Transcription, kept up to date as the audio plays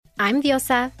I'm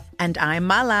Diosa. And I'm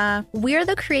Mala. We're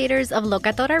the creators of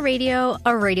Locatora Radio, a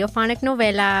radiophonic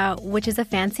novela, which is a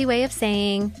fancy way of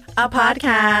saying a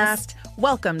podcast.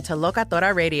 Welcome to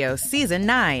Locatora Radio Season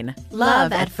 9.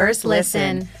 Love at First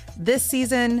Listen. This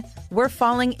season, we're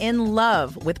falling in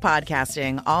love with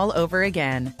podcasting all over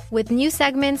again. With new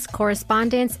segments,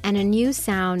 correspondence, and a new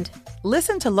sound.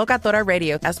 Listen to Locatora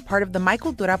Radio as part of the My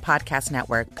Cultura Podcast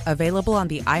Network. Available on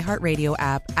the iHeartRadio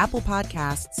app, Apple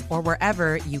Podcasts, or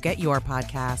wherever you get your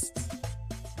podcasts.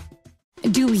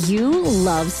 Do you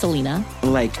love Selena?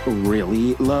 Like,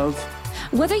 really love?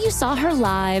 Whether you saw her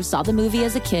live, saw the movie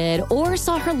as a kid, or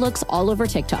saw her looks all over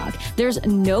TikTok, there's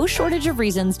no shortage of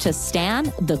reasons to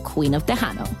stan the Queen of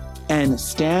Tejano. And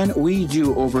Stan, we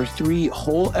do over 3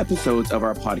 whole episodes of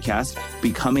our podcast,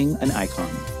 Becoming an Icon.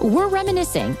 We're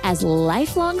reminiscing as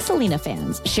lifelong Selena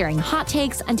fans, sharing hot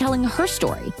takes and telling her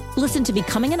story. Listen to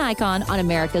Becoming an Icon on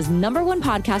America's #1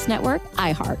 podcast network,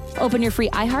 iHeart. Open your free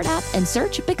iHeart app and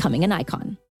search Becoming an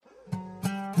Icon.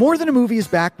 More Than a Movie is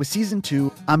back with Season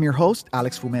 2. I'm your host,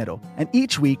 Alex Fumero. And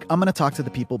each week, I'm going to talk to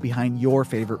the people behind your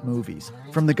favorite movies.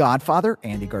 From The Godfather,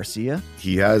 Andy Garcia.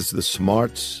 He has the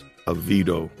smarts of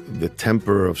Vito, the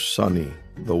temper of Sonny,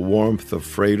 the warmth of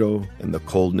Fredo, and the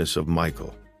coldness of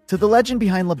Michael. To the legend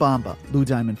behind La Bamba, Lou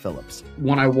Diamond Phillips.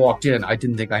 When I walked in, I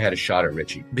didn't think I had a shot at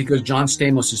Richie because John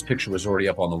Stamos' picture was already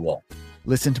up on the wall.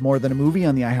 Listen to More Than a Movie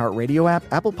on the iHeartRadio app,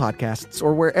 Apple Podcasts,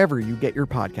 or wherever you get your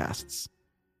podcasts.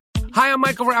 Hi, I'm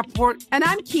Michael Rappaport. And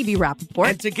I'm Kibi Rappaport.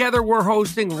 And together we're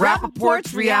hosting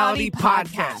Rappaport's Reality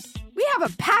Podcast. We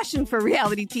have a passion for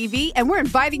reality TV, and we're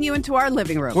inviting you into our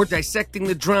living room. We're dissecting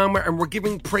the drama, and we're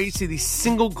giving praise to the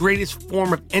single greatest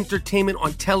form of entertainment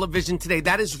on television today.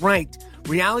 That is right.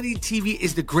 Reality TV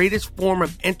is the greatest form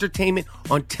of entertainment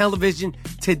on television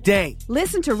today.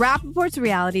 Listen to Rappaport's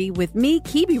Reality with me,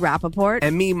 Kibi Rappaport.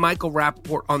 And me, Michael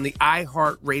Rappaport, on the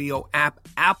iHeartRadio app,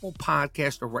 Apple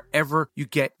Podcast, or wherever you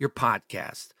get your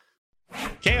podcast.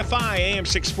 KFI AM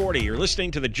 640. You're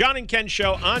listening to the John and Ken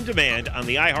Show on demand on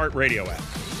the iHeartRadio app.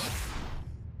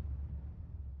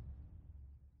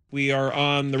 We are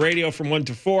on the radio from 1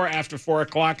 to 4, after 4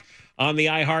 o'clock on the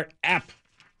iHeart app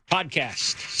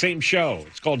podcast. Same show.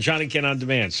 It's called John and Ken on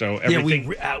Demand. So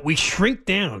everything we shrink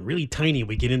down really tiny when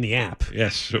we get in the app.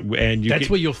 Yes, and that's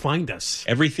where you'll find us.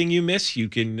 Everything you miss, you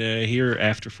can hear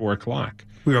after 4 o'clock.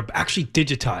 We are actually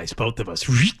digitized, both of us.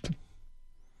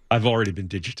 I've already been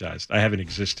digitized. I haven't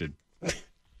existed.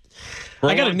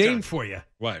 I got a name for you.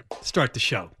 What? Start the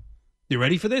show. You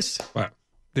ready for this? What?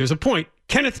 There's a point.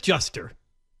 Kenneth Juster.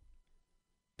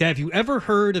 Have you ever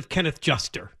heard of Kenneth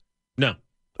Juster? No.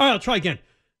 All right, I'll try again.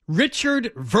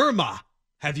 Richard Verma.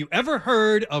 Have you ever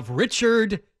heard of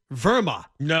Richard Verma?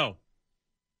 No.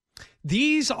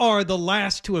 These are the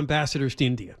last 2 ambassadors to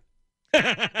India.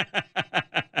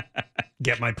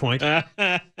 Get my point?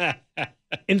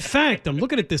 In fact, I'm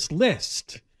looking at this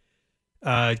list.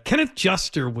 Kenneth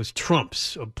Juster was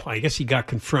Trump's. I guess he got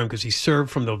confirmed because he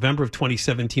served from November of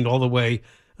 2017 all the way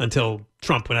until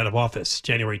Trump went out of office,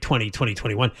 January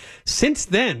 2021. Since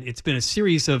then, it's been a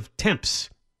series of temps,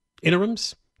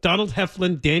 interims: Donald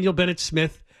Heflin, Daniel Bennett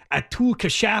Smith, Atul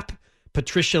Kashyap,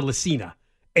 Patricia Lacina,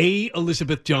 A.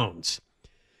 Elizabeth Jones.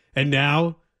 And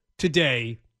now,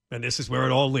 today, and this is where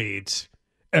it all leads,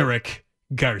 Eric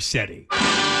Garcetti.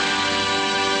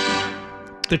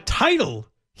 The title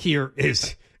here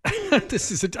is, I thought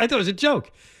it was a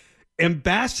joke,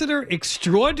 Ambassador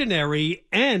Extraordinary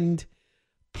and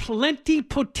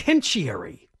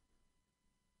Plenipotentiary.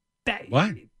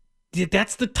 What?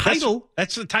 That's the title.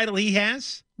 That's the title he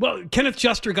has? Well, Kenneth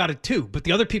Juster got it too, but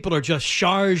the other people are just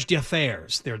charge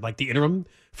d'affaires. They're like the interim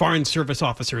foreign service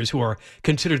officers who are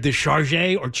considered the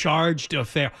chargé or charge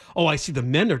d'affaires. Oh, I see, the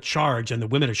men are charge and the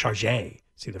women are chargé.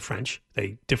 See the French?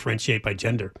 They differentiate by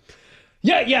gender.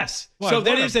 Yeah, yes. What, so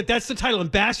that's the title,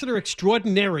 Ambassador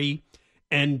Extraordinary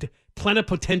and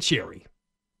Plenipotentiary.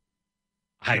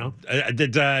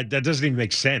 That doesn't even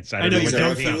make sense. I know you're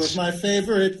dumbfounded. Was my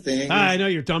favorite thing. I know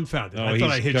you're dumbfounded. I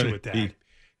thought I hit you with that.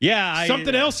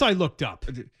 Something else I looked up.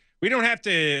 We don't have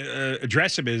to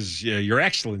address him as Your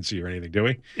Excellency or anything, do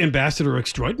we? Ambassador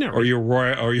Extraordinary. Or your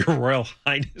Royal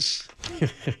Highness.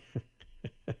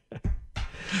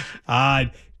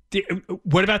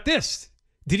 What about this?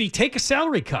 Did he take a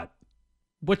salary cut?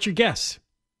 What's your guess?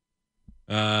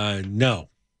 No.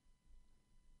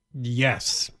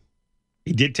 Yes.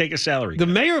 He did take a salary cut.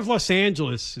 The mayor of Los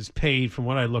Angeles is paid, from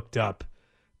what I looked up,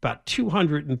 about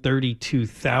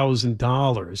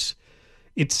 $232,000.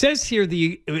 It says here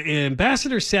the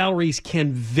ambassador salaries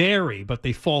can vary, but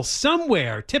they fall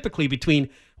somewhere typically between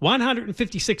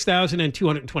 $156,000 and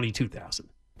 $222,000.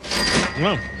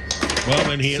 Well,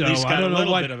 Well, and he at least got I don't a little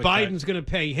know what bit of a Biden's going to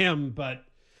pay him, but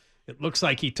it looks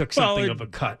like he took something of a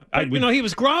cut. But, he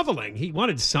was groveling. He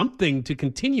wanted something to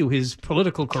continue his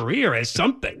political career as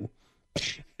something.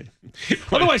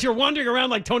 Otherwise, you're wandering around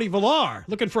like Tony Villar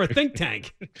looking for a think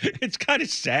tank. It's kind of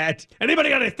sad. Anybody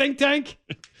got a think tank?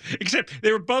 Except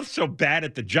they were both so bad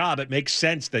at the job, it makes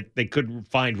sense that they couldn't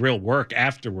find real work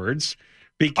afterwards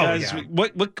because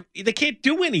what they can't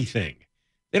do anything.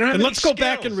 They don't have And any let's go skills.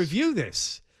 back and review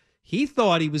this. He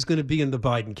thought he was going to be in the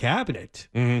Biden cabinet.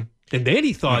 Mm-hmm. And then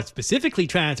he thought specifically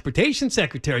transportation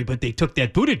secretary, but they took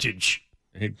that Buttigieg.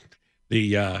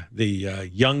 The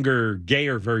younger,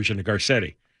 gayer version of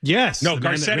Garcetti. Yes. No, the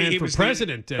man that Garcetti ran he for was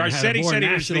president. and had a Garcetti more said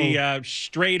national, he was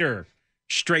the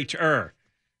straighter,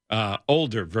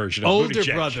 older version of older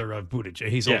Buttigieg. brother of Buttigieg.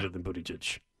 He's Yeah. older than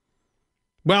Buttigieg.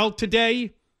 Well,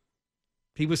 today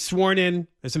he was sworn in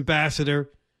as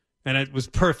ambassador, and it was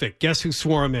perfect. Guess who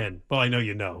swore him in? Well, I know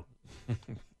you know.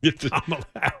 Kamala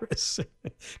Harris.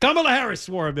 Kamala Harris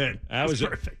swore him in. That was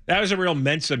perfect. That was a real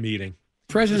Mensa meeting.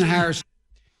 President Harris.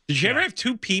 Did you ever have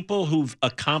two people who've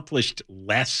accomplished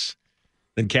less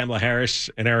than Kamala Harris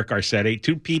and Eric Garcetti?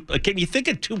 Two people. Can you think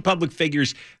of two public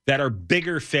figures that are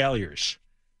bigger failures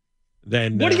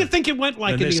than? What do you think it went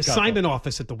like in the this couple? assignment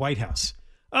office at the White House?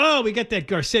 Oh, we got that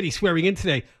Garcetti swearing in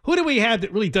today. Who do we have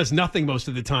that really does nothing most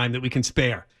of the time that we can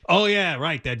spare? Oh, yeah,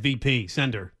 right, that VP,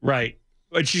 Sender. Right.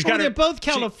 But she's got. They're both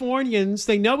Californians.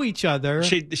 They know each other.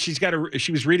 She's got a.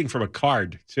 She was reading from a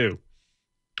card too.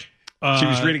 She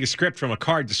was reading a script from a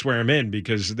card to swear him in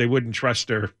because they wouldn't trust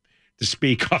her to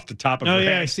speak off the top of her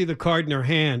head. I see the card in her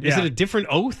hand. Is it a different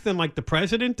oath than like the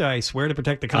president? I swear to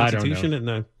protect the Constitution and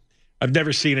the. I've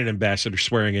never seen an ambassador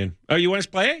swearing in. Oh, you want us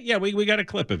to play it? Yeah, we got a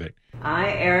clip of it.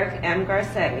 I, Eric M.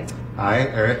 Garcetti. I,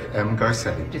 Eric M.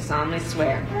 Garcetti. Do solemnly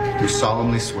swear. Do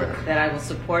solemnly swear. That I will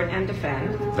support and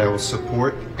defend. That I will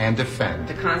support and defend.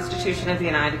 The Constitution of the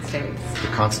United States. The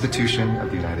Constitution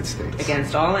of the United States.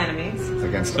 Against all enemies.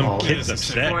 Against all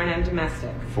enemies. Foreign and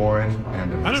domestic. Foreign and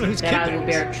domestic. I don't know who's That I will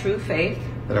bear true faith.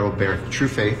 That I will bear true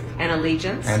faith. And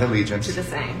allegiance. And allegiance. To the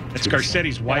same. It's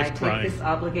Garcetti's wife that I crying. take this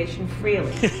obligation freely.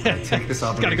 I take this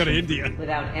obligation. Got to go to India.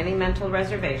 Without any mental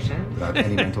reservation. Without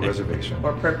any mental reservation.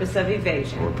 Or purpose of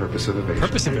evasion. Or purpose of evasion.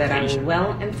 And that I will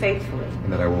well and faithfully.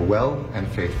 And that I will well and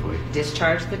faithfully.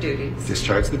 Discharge the duties.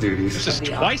 Discharge the duties. This is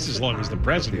twice as long as the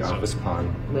president's. The office upon.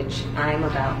 Which I am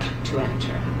about to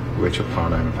enter. Which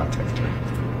upon I am about to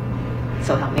enter.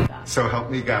 So help me God. So help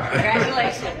me God.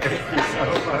 Congratulations.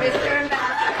 Mr. Ambassador.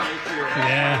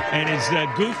 Yeah. And his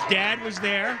goof dad was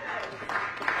there.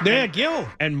 Yeah, Gil.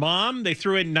 And mom, they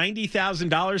threw in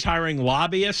 $90,000 hiring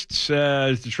lobbyists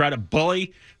to try to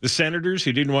bully the senators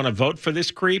who didn't want to vote for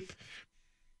this creep.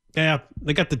 Yeah,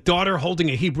 they got the daughter holding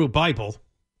a Hebrew Bible.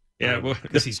 Yeah,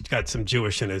 because he's got some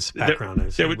Jewish in his background.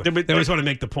 They They always want to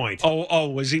make the point.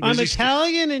 Was he? I'm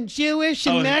Italian and Jewish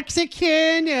and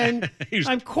Mexican, and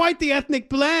I'm quite the ethnic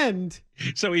blend.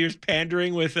 So he was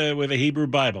pandering with a Hebrew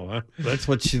Bible, huh? That's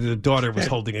what the daughter was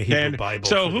holding, a Hebrew Bible.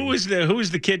 So who was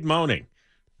the kid moaning?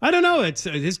 I don't know. It's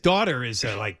his daughter is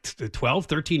like 12,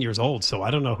 13 years old. So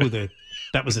I don't know who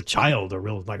that was, a child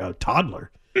or like a toddler.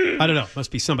 I don't know.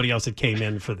 Must be somebody else that came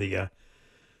in for the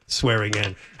swearing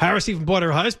in. Harris even bought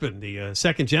her husband, the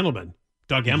second gentleman,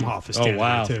 Doug Emhoff, is standing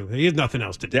there too. He has nothing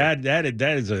else to do.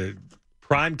 That is a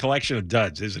prime collection of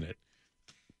duds, isn't it?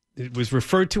 It was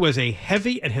referred to as a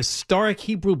heavy and historic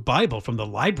Hebrew Bible from the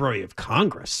Library of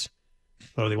Congress.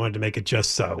 Oh, they wanted to make it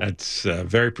just so. That's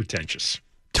very pretentious.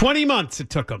 20 months it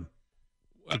took him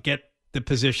to get the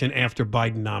position after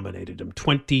Biden nominated him.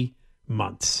 20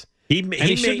 months. He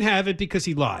shouldn't have it because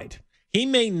he lied. He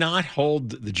may not hold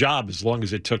the job as long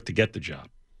as it took to get the job.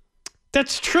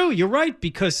 That's true. You're right,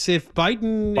 because if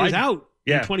Biden is out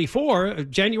in 24,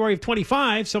 January of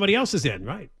 25, somebody else is in,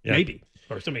 right? Yeah. Maybe.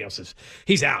 Or somebody else is.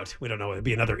 He's out. We don't know. It'll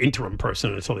be another interim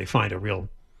person until they find a real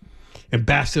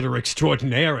ambassador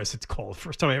extraordinaire, as it's called.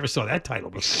 First time I ever saw that title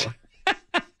before.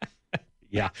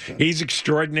 Yeah, he's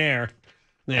extraordinaire.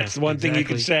 Yeah, that's the one thing you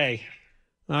can say.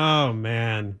 Oh,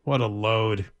 man. What a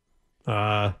load.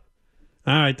 All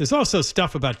right. There's also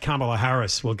stuff about Kamala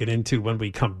Harris we'll get into when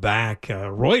we come back.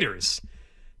 Reuters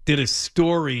did a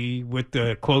story with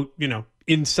the, quote,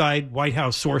 inside White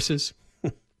House sources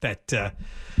that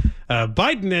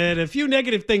Biden had a few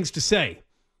negative things to say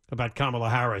about Kamala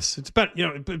Harris. It's about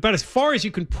as far as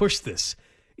you can push this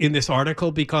in this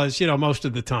article, because, most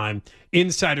of the time,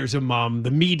 insiders are mum, the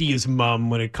media's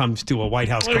mum when it comes to a White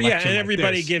House collection and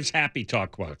everybody like this. gives happy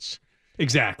talk quotes.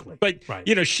 Exactly. But,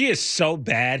 she is so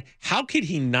bad. How could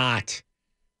he not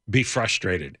be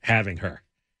frustrated having her?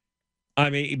 I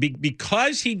mean,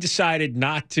 because he decided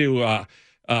not to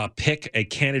pick a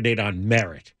candidate on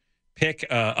merit, pick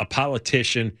a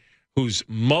politician who's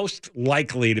most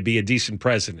likely to be a decent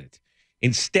president.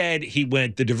 Instead, he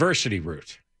went the diversity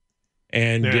route.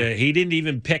 And he didn't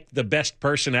even pick the best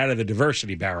person out of the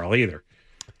diversity barrel either.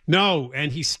 No,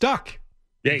 and he's stuck.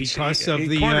 Yeah, because he of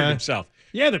the cornered himself.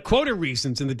 Yeah, the quota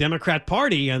reasons in the Democrat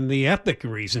Party and the ethnic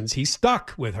reasons. He's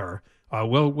stuck with her.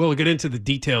 We'll get into the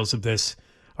details of this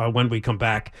when we come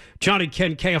back. John and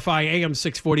Ken, KFI AM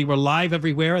 640. We're live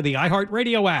everywhere. The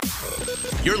iHeartRadio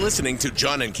app. You're listening to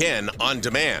John and Ken on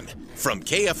demand from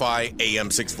KFI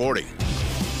AM 640.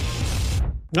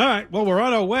 All right. Well, we're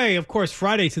on our way, of course,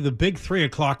 Friday to the big 3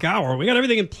 o'clock hour. We got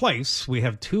everything in place. We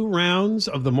have 2 rounds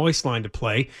of the Moist Line to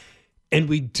play, and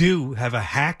we do have a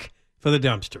hack for the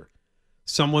dumpster.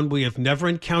 Someone we have never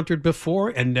encountered before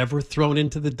and never thrown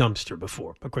into the dumpster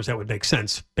before. Of course, that would make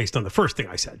sense based on the first thing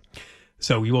I said.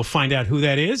 So we will find out who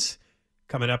that is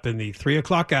coming up in the 3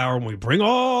 o'clock hour when we bring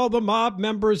all the mob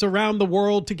members around the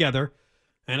world together.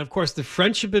 And, of course, the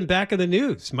French have been back in the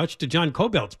news, much to John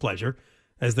Cobelt's pleasure,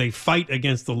 as they fight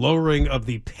against the lowering of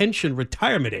the pension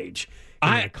retirement age in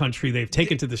that country. They've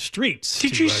taken to the streets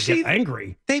Did you see get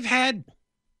angry. They've had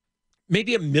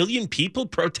maybe 1 million people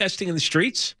protesting in the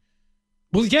streets.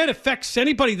 Well, yeah, it affects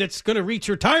anybody that's going to reach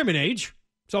retirement age.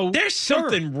 So there's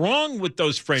something wrong with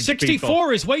those French 64 people.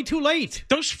 is way too late.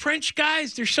 Those French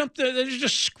guys, they're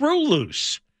just screw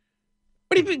loose.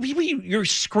 What do you, you're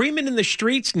screaming in the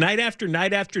streets night after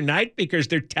night after night because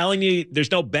they're telling you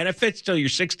there's no benefits till you're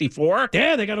 64?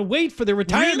 Yeah, they got to wait for their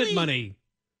retirement money.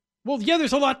 Well, yeah,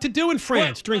 there's a lot to do in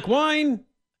France. Drink wine.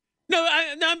 No,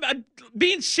 I'm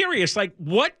being serious. Like,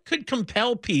 what could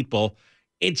compel people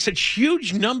in such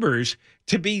huge numbers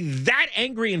to be that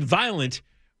angry and violent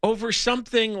over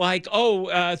something like,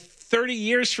 30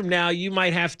 years from now, you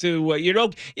might have to,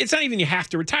 it's not even you have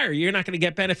to retire. You're not going to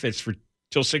get benefits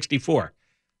till 64.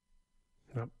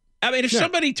 I mean, if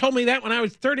somebody told me that when I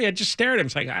was 30, I'd just stare at him.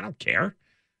 It's like, I don't care.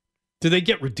 Do they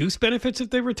get reduced benefits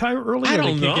if they retire early? I or don't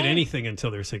they can't know. get anything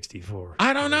until they're 64?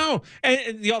 I don't know.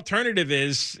 And the alternative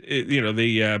is,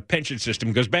 the pension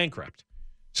system goes bankrupt.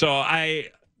 So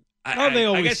they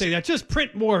always say that. Just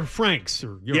print more francs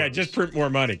or euros. Yeah, just print more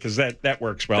money because that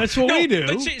works well. That's what we do.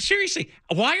 But seriously,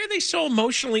 why are they so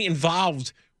emotionally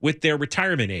involved with their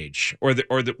retirement age or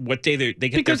what day they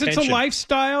get because their pension? It's a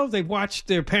lifestyle. They've watched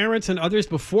their parents and others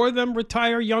before them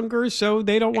retire younger, so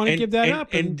they don't want to give that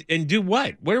up. And do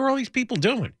what? What are all these people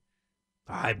doing?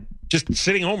 Just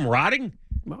sitting home rotting?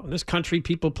 Well, in this country,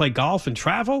 people play golf and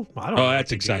travel. I don't know. Oh,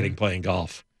 that's exciting, playing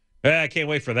golf. I can't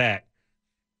wait for that.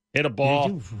 Hit a ball.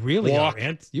 You really walk,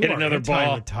 are. You hit are another ball.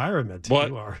 Anti-retirement. What?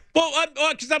 You are. Well,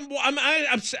 because I'm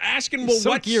asking. Well,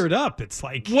 so what's geared up? It's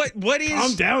like what is?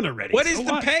 Calm down already. What is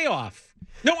the payoff?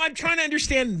 No, I'm trying to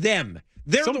understand them.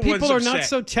 They're Some the people ones are upset. not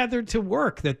so tethered to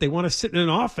work that they want to sit in an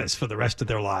office for the rest of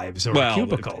their lives or a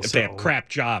cubicle. If they have crap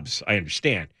jobs, I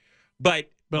understand. But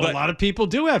a lot of people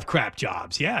do have crap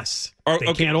jobs. Yes,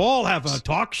 they can't all have a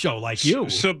talk show like you.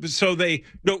 So they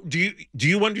no. Do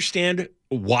you understand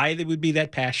why they would be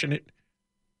that passionate?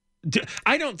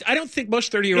 I don't think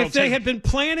most 30-year-olds. If they had been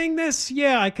planning this,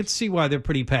 yeah, I could see why they're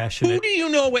pretty passionate. Who do you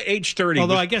know at age 30?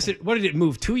 Although I guess what did it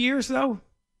move? 2 years though?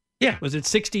 Yeah. Was it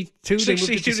 62?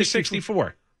 62 to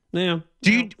 64. Yeah.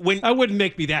 I wouldn't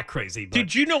make me that crazy. But.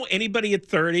 Did you know anybody at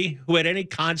 30 who had any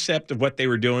concept of what they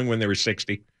were doing when they were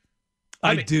 60?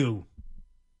 I do.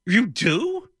 You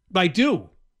do? I do.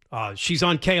 She's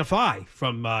on KFI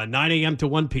from 9 a.m. to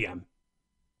 1 p.m.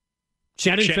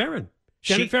 Shannon Farron.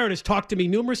 Shannon Farron has talked to me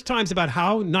numerous times about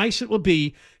how nice it will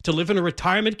be to live in a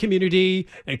retirement community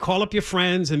and call up your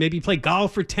friends and maybe play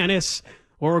golf or tennis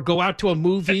or go out to a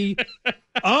movie.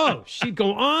 She'd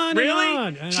go on and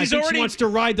on. And she wants to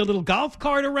ride the little golf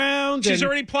cart around. She's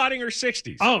already plotting her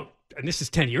 60s. Oh, and this is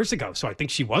 10 years ago, so I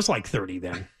think she was like 30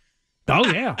 then. Oh,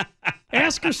 yeah.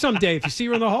 Ask her someday if you see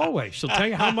her in the hallway. She'll tell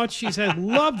you how much she's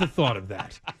loved the thought of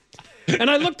that. And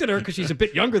I looked at her because she's a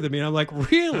bit younger than me, and I'm like,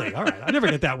 really? All right. I never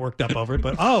get that worked up over it,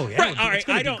 but it's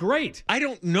going to be great. I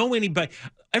don't know anybody.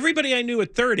 Everybody I knew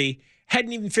at 30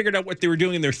 hadn't even figured out what they were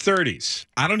doing in their 30s.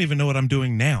 I don't even know what I'm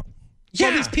doing now. Yeah.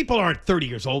 Well, these people aren't 30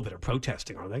 years old that are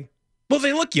protesting, are they? Well,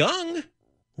 they look young.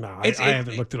 No, I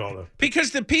haven't looked at all the...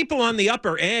 Because the people on the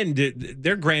upper end,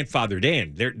 they're grandfathered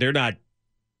in. They're not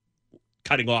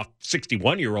cutting off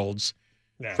 61-year-olds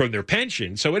from their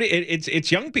pension. So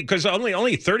it's young people, because only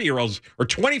 30-year-olds or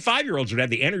 25-year-olds would have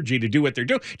the energy to do what they're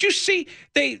doing. Do you see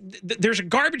there's a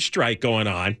garbage strike going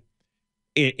on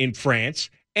in France,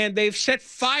 and they've set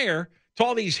fire to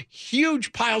all these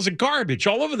huge piles of garbage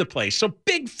all over the place. So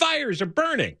big fires are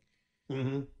burning.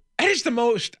 Mm-hmm. That is the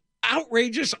most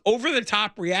outrageous,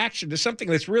 over-the-top reaction to something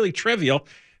that's really trivial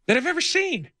that I've ever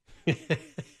seen.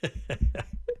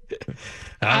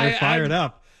 I'm fired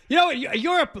up. You know,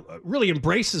 Europe really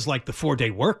embraces like the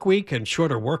 4-day work week and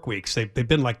shorter work weeks. They've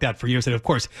been like that for years. And of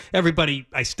course, everybody,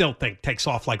 I still think, takes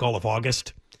off like all of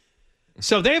August.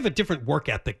 So they have a different work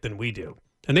ethic than we do.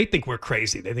 And they think we're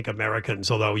crazy. They think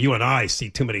Americans, although you and I see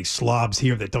too many slobs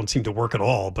here that don't seem to work at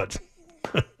all. But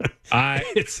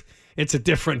it's a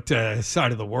different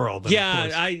side of the world. And yeah,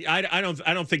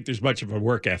 I don't think there's much of a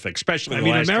work ethic, especially in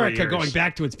the last America 3 years. going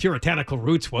back to its puritanical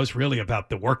roots was really about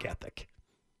the work ethic.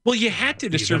 Well, you had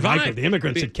to survive. The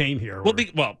immigrants that came here. Well,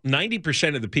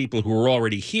 90% of the people who were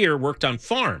already here worked on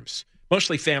farms,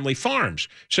 mostly family farms.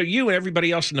 So you and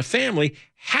everybody else in the family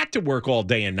had to work all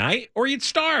day and night, or you'd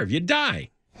starve, you'd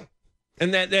die.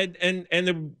 And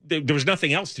there was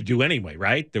nothing else to do anyway,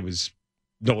 right? There was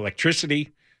no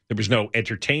electricity, there was no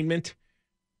entertainment,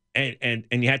 and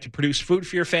you had to produce food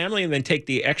for your family and then take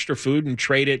the extra food and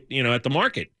trade it, at the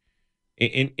market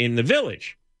in the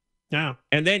village. Yeah.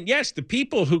 And then, yes, the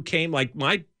people who came, like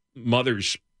my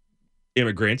mother's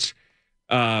immigrants,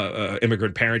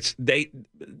 immigrant parents,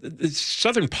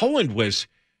 southern Poland was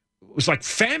like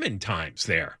famine times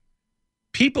there.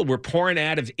 People were pouring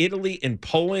out of Italy and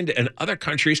Poland and other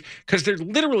countries because there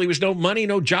literally was no money,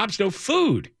 no jobs, no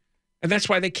food. And that's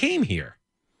why they came here.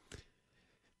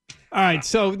 All right,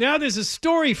 so now there's a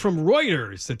story from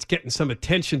Reuters that's getting some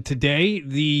attention today.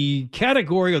 The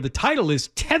category or the title is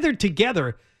Tethered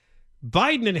Together,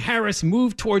 Biden and Harris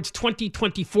move towards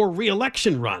 2024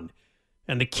 re-election run.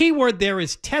 And the key word there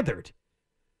is tethered.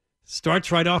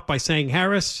 Starts right off by saying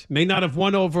Harris may not have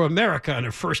won over America in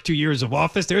her first 2 years of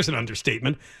office. There's an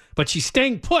understatement. But she's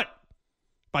staying put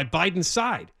by Biden's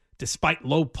side, despite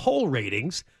low poll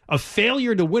ratings, a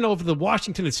failure to win over the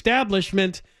Washington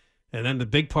establishment, and then the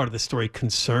big part of the story,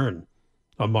 concern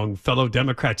among fellow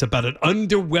Democrats about an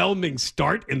underwhelming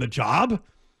start in the job.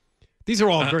 These are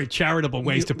all very charitable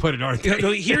ways to put it, aren't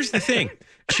they? Here's the thing.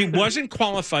 She wasn't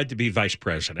qualified to be vice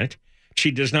president.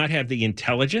 She does not have the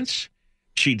intelligence.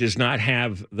 She does not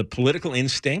have the political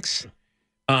instincts.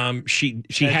 She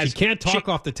can't talk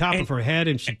off the top of her head,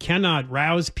 and she cannot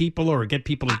rouse people or get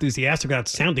people enthusiastic without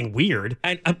sounding weird.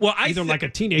 And either like a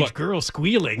teenage girl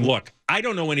squealing. Look, I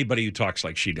don't know anybody who talks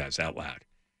like she does out loud.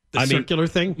 The circular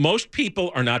thing? Most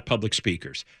people are not public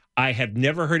speakers. I have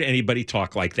never heard anybody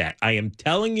talk like that. I am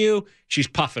telling you, she's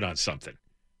puffing on something.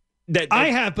 I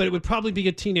have, but it would probably be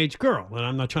a teenage girl. And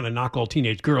I'm not trying to knock all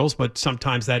teenage girls, but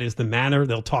sometimes that is the manner.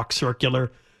 They'll talk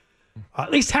circular.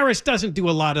 At least Harris doesn't do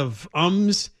a lot of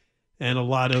ums and a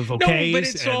lot of okays, but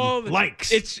it's and all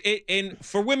likes. And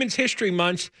for Women's History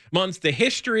Month, the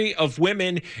history of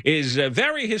women is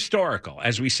very historical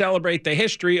as we celebrate the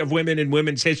history of women in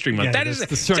Women's History Month. Yeah, that is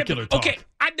the circular talk. Okay,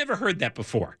 I've never heard that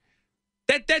before.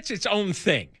 That's its own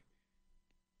thing.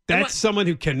 That's someone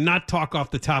who cannot talk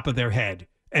off the top of their head.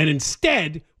 And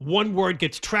instead, one word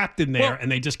gets trapped in there,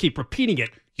 and they just keep repeating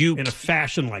it in a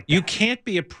fashion like that. You can't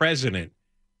be a president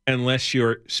unless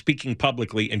you're speaking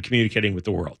publicly and communicating with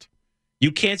the world.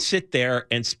 You can't sit there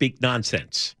and speak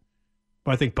nonsense.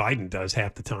 Well, I think Biden does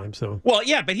half the time. So, well,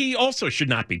 yeah, but he also should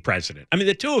not be president. I mean,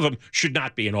 the two of them should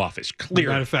not be in office, clearly.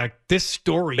 Matter of fact, this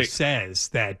story says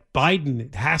that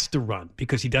Biden has to run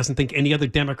because he doesn't think any other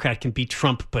Democrat can beat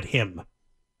Trump but him.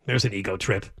 There's an ego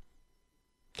trip.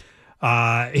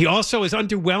 He also is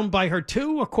underwhelmed by her,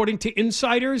 too, according to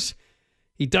insiders.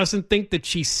 He doesn't think that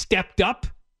she stepped up,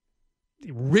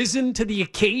 risen to the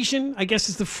occasion, I guess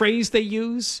is the phrase they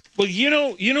use. Well, you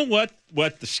know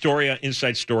what the story,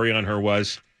 inside story on her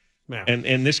was? Yeah.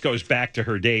 And this goes back to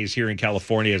her days here in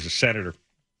California as a senator.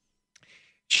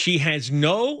 She has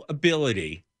no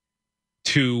ability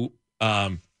to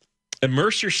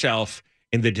immerse herself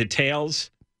in the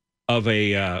details of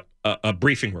a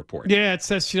briefing report. Yeah, it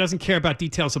says she doesn't care about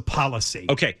details of policy.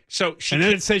 Okay, so and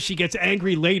then it says she gets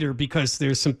angry later because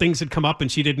there's some things that come up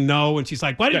and she didn't know, and she's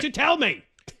like, "Why didn't you tell me?"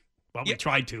 Well, we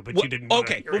tried to, but you didn't.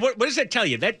 Okay, well, what does that tell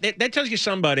you? That tells you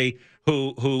somebody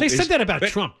who they said that about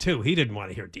Trump too. He didn't want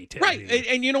to hear details, right?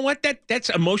 And you know what? That's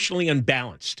emotionally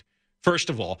unbalanced. First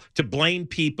of all, to blame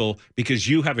people because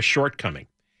you have a shortcoming,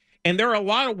 and there are a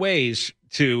lot of ways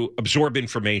to absorb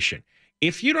information.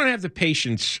 If you don't have the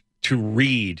patience to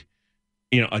read,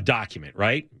 a document,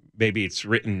 right? Maybe it's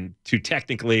written too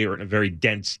technically or in a very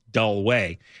dense, dull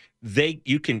way.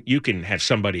 You can have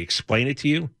somebody explain it to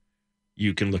you.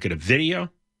 You can look at a video.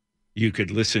 You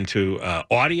could listen to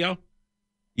audio.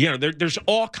 There's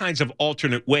all kinds of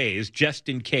alternate ways just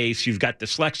in case you've got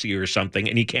dyslexia or something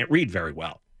and you can't read very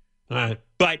well. All right.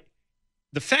 But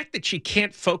the fact that she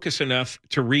can't focus enough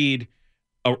to read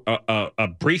a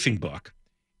briefing book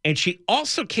And she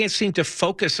also can't seem to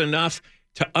focus enough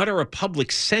to utter a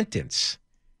public sentence.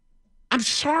 I'm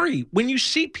sorry. When you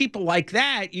see people like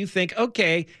that, you think,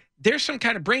 okay, there's some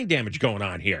kind of brain damage going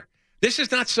on here. This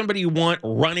is not somebody you want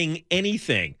running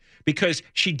anything, because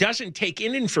she doesn't take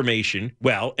in information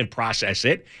well and process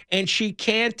it, and she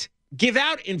can't give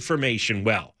out information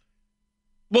well.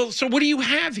 Well, so what do you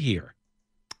have here?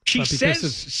 She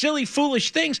says silly,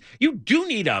 foolish things. You do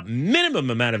need a minimum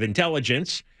amount of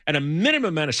intelligence and a minimum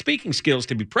amount of speaking skills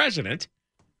to be president.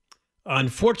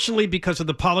 Unfortunately, because of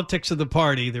the politics of the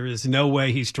party, there is no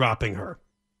way he's dropping her.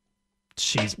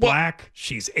 She's black,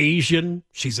 she's Asian,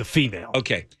 she's a female.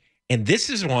 Okay. And this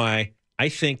is why I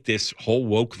think this whole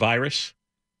woke virus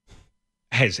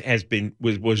was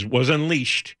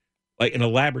unleashed like in a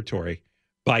laboratory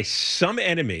by some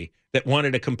enemy that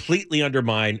wanted to completely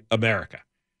undermine America.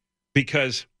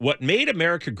 Because what made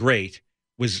America great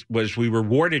was we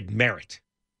rewarded merit.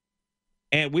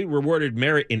 And we rewarded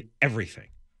merit in everything.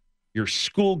 Your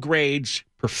school grades,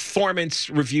 performance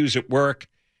reviews at work,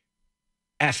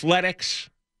 athletics,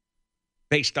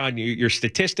 based on your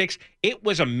statistics. It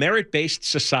was a merit-based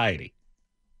society.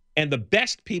 And the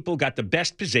best people got the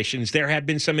best positions. There have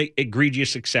been some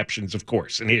egregious exceptions, of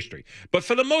course, in history. But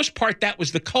for the most part, that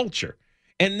was the culture.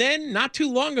 And then, not too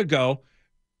long ago,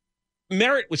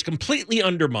 merit was completely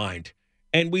undermined.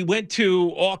 And we went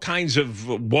to all kinds of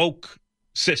woke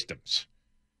systems.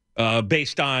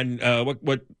 Based on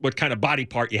what kind of body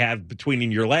part you have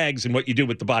between your legs and what you do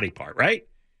with the body part, right?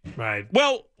 Right.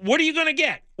 Well, what are you going to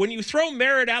get? When you throw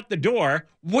merit out the door,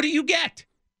 what do you get?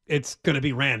 It's going to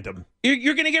be random.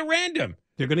 You're going to get random.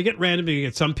 You're going to get random. You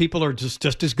get some people are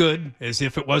just as good as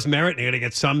if it was merit, and you're going to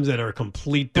get some that are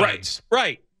complete duds.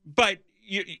 Right. But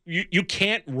you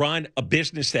can't run a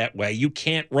business that way. You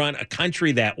can't run a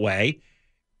country that way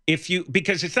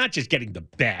because it's not just getting the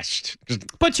best.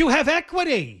 But you have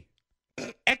equity.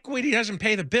 Equity doesn't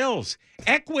pay the bills.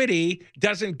 Equity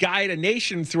doesn't guide a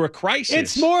nation through a crisis.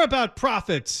 It's more about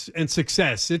profits and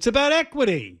success. It's about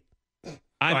equity.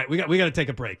 All right, we got to take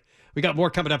a break. We got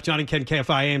more coming up. John and Ken,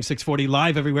 KFI AM 640,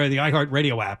 live everywhere, the iHeart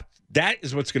Radio app. That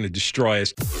is what's going to destroy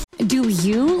us. Do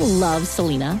you love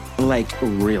Selena? Like,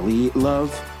 really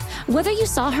love? Whether you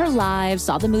saw her live,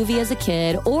 saw the movie as a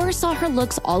kid, or saw her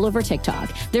looks all over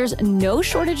TikTok, there's no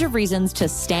shortage of reasons to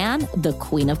stan the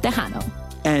Queen of Tejano.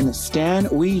 And Stan,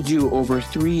 we do over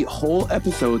 3 whole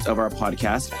episodes of our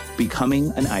podcast,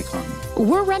 Becoming an Icon.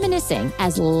 We're reminiscing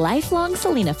as lifelong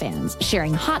Selena fans,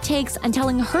 sharing hot takes and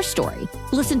telling her story.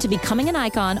 Listen to Becoming an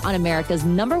Icon on America's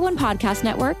 #1 podcast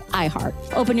network, iHeart.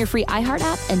 Open your free iHeart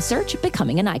app and search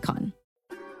Becoming an Icon.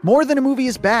 More Than a Movie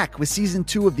is back with season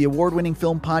 2 of the award-winning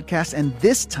film podcast, and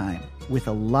this time with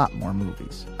a lot more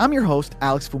movies. I'm your host,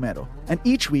 Alex Fumero, and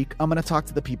each week I'm going to talk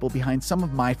to the people behind some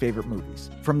of my favorite movies.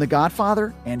 From The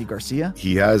Godfather, Andy Garcia.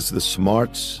 He has the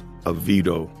smarts of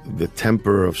Vito, the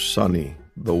temper of Sonny,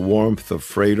 the warmth of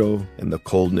Fredo, and the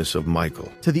coldness of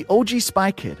Michael. To the OG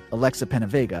Spy Kid, Alexa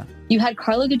Penavega. You had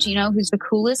Carla Gugino, who's the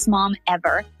coolest mom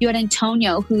ever. You had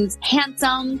Antonio, who's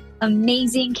handsome,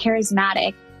 amazing,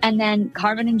 charismatic. And then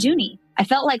Carmen and Junie. I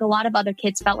felt like a lot of other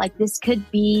kids felt like this could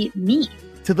be me.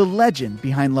 To the legend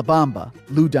behind La Bamba,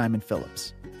 Lou Diamond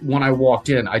Phillips. When I walked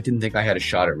in, I didn't think I had a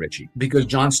shot at Richie because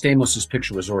John Stamos'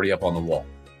 picture was already up on the wall.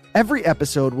 Every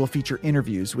episode will feature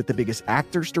interviews with the biggest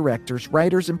actors, directors,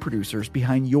 writers, and producers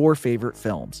behind your favorite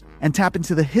films and tap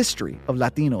into the history of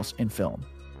Latinos in film.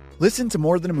 Listen to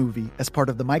More Than a Movie as part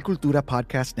of the My Cultura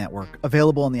Podcast Network,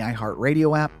 available on the iHeart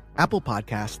Radio app, Apple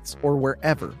Podcasts, or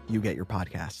wherever you get your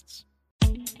podcasts.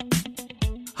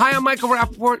 Hi, I'm Michael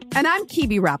Rappaport. And I'm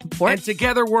Kibi Rappaport. And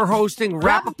together we're hosting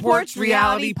Rappaport's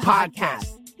Reality Podcast.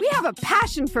 We have a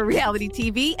passion for reality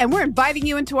TV, and we're inviting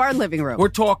you into our living room. We're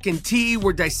talking tea,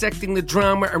 we're dissecting the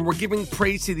drama, and we're giving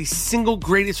praise to the single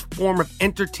greatest form of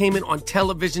entertainment on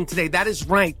television today. That is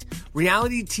right.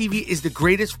 Reality TV is the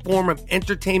greatest form of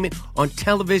entertainment on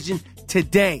television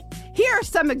today. Here are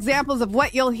some examples of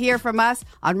what you'll hear from us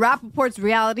on Rappaport's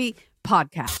Reality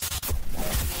Podcast.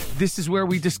 This is where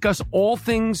we discuss all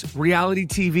things reality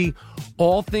TV,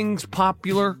 all things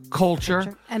popular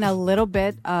culture. And a little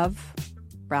bit of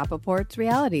Rappaport's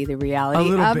reality, the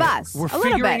reality of us. We're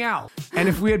figuring out. And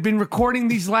if we had been recording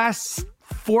these last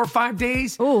 4 or 5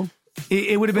 days,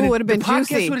 it would have been, the podcast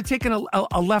juicy. Would have taken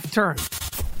a left turn.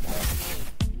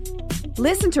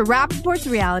 Listen to Rappaport's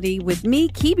Reality with me,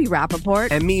 Kibi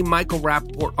Rappaport. And me, Michael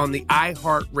Rappaport, on the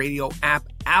iHeart Radio app,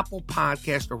 Apple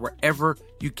Podcast, or wherever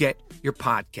you get your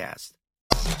podcast.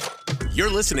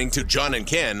 You're listening to John and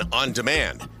Ken on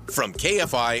demand from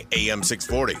KFI AM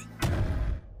 640.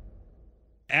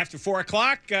 After 4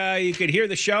 o'clock, you could hear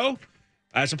the show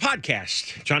as a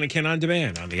podcast. John and Ken On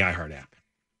Demand on the iHeart app.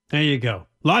 There you go.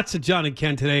 Lots of John and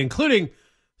Ken today, including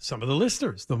some of the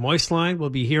listeners. The Moist Line will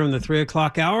be here in the 3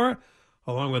 o'clock hour,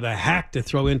 along with a hack to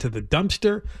throw into the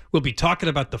dumpster. We'll be talking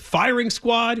about the firing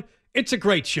squad. It's a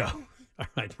great show. All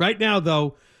right. Right now,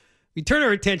 though, we turn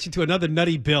our attention to another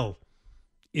nutty bill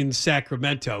in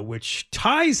Sacramento, which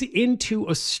ties into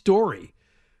a story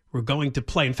we're going to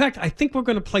play. In fact, I think we're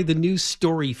going to play the news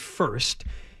story first.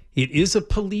 It is a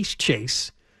police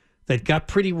chase that got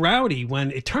pretty rowdy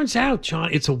when it turns out,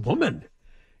 John, it's a woman.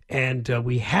 And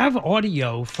we have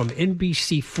audio from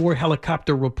NBC4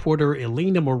 helicopter reporter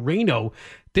Elena Moreno.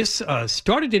 This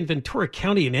started in Ventura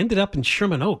County and ended up in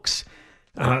Sherman Oaks.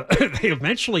 They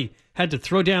eventually had to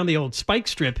throw down the old spike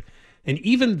strip. And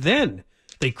even then,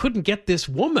 they couldn't get this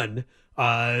woman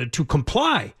to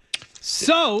comply.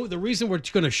 So the reason we're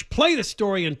going to play the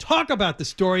story and talk about the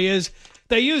story is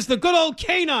they used the good old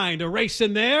canine to race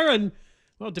in there. And,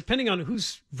 well, depending on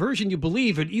whose version you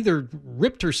believe, it either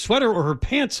ripped her sweater or her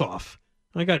pants off.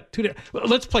 I got two. Well,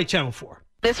 let's play Channel 4.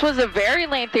 This was a very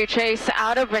lengthy chase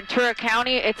out of Ventura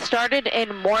County. It started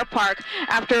in Moore Park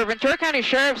after Ventura County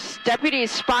Sheriff's deputies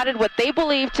spotted what they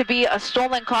believed to be a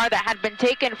stolen car that had been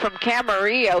taken from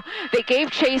Camarillo. They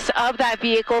gave chase of that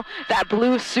vehicle, that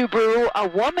blue Subaru. A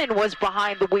woman was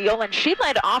behind the wheel, and she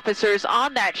led officers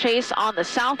on that chase on the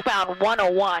southbound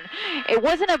 101. It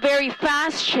wasn't a very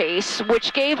fast chase,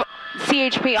 which gave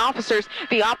CHP officers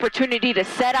the opportunity to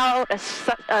set out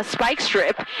a spike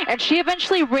strip, and she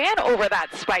eventually ran over that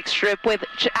spike strip,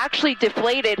 which actually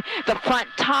deflated the front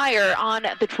tire on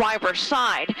the driver's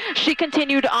side. She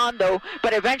continued on, though,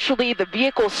 but eventually the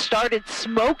vehicle started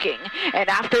smoking, and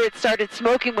after it started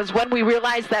smoking was when we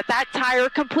realized that that tire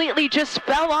completely just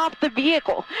fell off the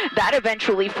vehicle. That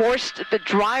eventually forced the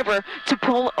driver to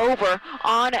pull over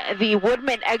on the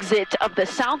Woodman exit of the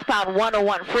southbound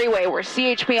 101 freeway, where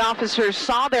CHP officers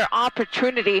saw their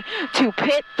opportunity to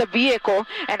pit the vehicle,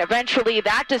 and eventually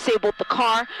that disabled the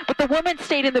car, but the woman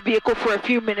stayed in the vehicle for a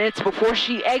few minutes before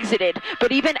she exited.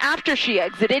 But even after she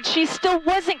exited, she still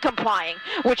wasn't complying,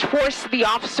 which forced the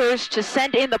officers to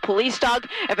send in the police dog.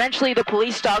 Eventually the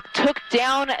police dog took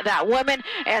down that woman,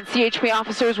 and CHP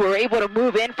officers were able to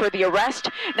move in for the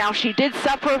arrest. Now, she did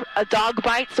suffer a dog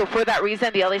bite, so for that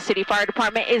reason the LA City Fire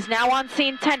Department is now on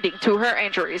scene tending to her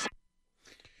injuries.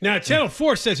 Now, Channel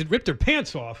 4 says it ripped her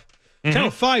pants off. Mm-hmm.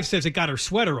 Channel 5 says it got her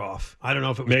sweater off. I don't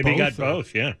know if it was maybe both. Maybe got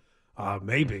both, yeah.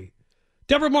 Maybe.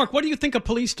 Deborah Mark, what do you think of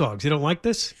police dogs? You don't like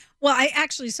this? Well, I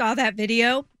actually saw that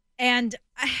video, and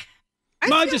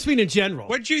I just mean in general.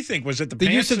 What did you think? Was it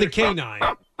the use of the canine?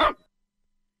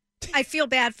 I feel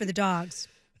bad for the dogs.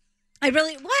 I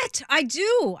really, I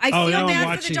do. I feel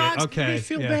bad for the dogs. Okay. I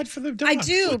feel bad for the dogs. I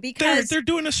do, because they're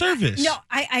doing a service. No,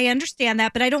 I understand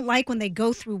that, but I don't like when they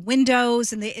go through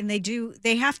windows and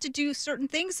they have to do certain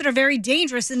things that are very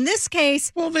dangerous. In this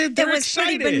case, well, they're it was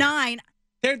excited. pretty benign.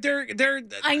 They're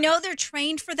I know they're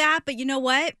trained for that, but you know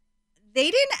what?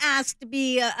 They didn't ask to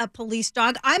be a police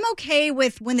dog. I'm okay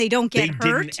with when they don't get hurt. They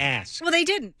didn't ask. Well, they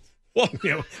didn't. Well,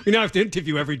 we now have to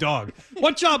interview every dog.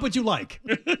 What job would you like?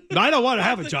 I don't want to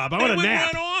have a job. I want a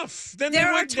nap. Run off. Then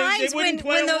there are times when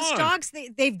those dogs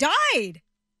they've died.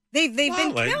 They've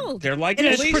been killed. They're like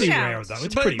police. It's pretty rare, though.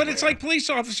 But it's like police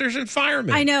officers and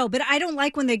firemen. I know, but I don't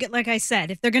like when they get, like I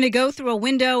said, if they're going to go through a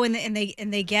window and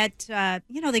they get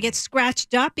they get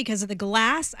scratched up because of the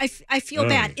glass. I feel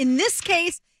bad. In this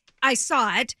case, I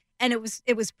saw it, and it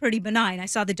was pretty benign. I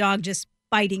saw the dog just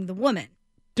biting the woman.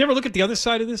 Do you ever look at the other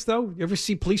side of this, though? You ever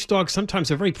see police dogs? Sometimes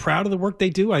they're very proud of the work they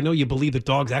do. I know you believe that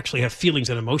dogs actually have feelings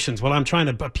and emotions. Well, I'm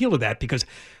trying to appeal to that because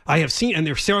I have seen, and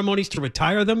there are ceremonies to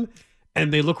retire them,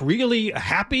 and they look really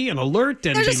happy and alert,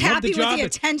 and they're just they love happy the job. with the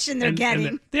attention they're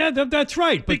getting. That's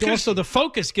right. But also the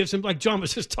focus gives them, like John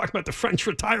was just talking about the French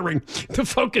retiring, the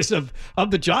focus of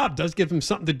the job does give them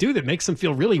something to do that makes them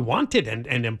feel really wanted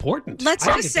and important. Let's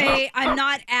just say I'm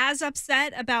not as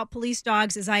upset about police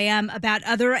dogs as I am about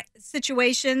other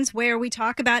situations where we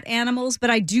talk about animals, but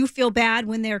I do feel bad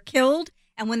when they're killed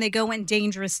and when they go in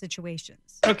dangerous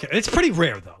situations. Okay, it's pretty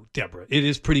rare, though, Deborah. It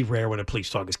is pretty rare when a police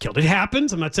dog is killed. It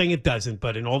happens. I'm not saying it doesn't,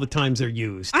 but in all the times they're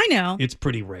used, I know it's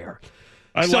pretty rare.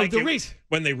 I like it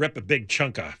when they rip a big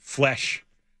chunk of flesh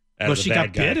out of the bad guy. Well,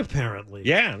 she got bit, apparently.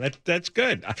 Yeah, that's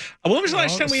good. When was the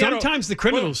last time we had sometimes the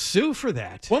criminals sue for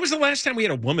that. When was the last time we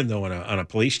had a woman, though, on a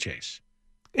police chase?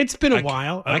 It's been a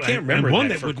while. I can't remember. And one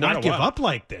that would not give up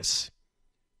like this.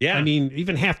 Yeah. I mean,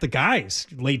 even half the guys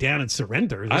lay down and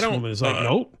surrender. This woman is like,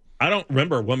 nope. I don't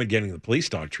remember a woman getting the police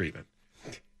dog treatment.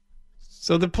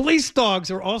 So the police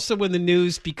dogs are also in the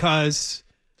news because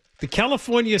the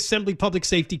California Assembly Public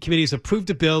Safety Committee has approved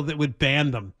a bill that would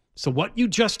ban them. So what you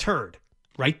just heard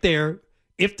right there,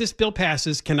 if this bill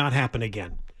passes, cannot happen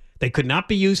again. They could not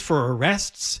be used for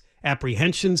arrests,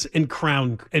 apprehensions, and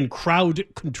crowd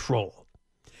control.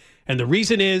 And the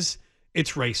reason is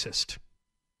it's racist.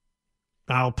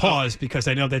 I'll pause because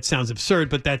I know that sounds absurd,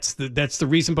 but that's the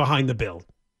reason behind the bill.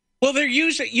 Well, they're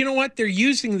using, you know what? They're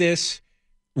using this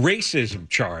racism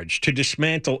charge to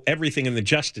dismantle everything in the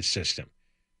justice system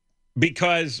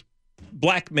because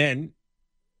black men,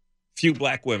 few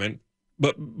black women,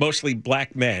 but mostly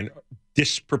black men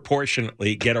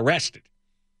disproportionately get arrested.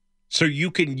 So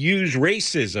you can use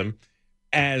racism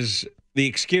as the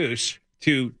excuse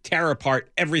to tear apart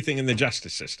everything in the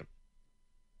justice system,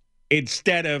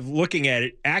 instead of looking at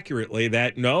it accurately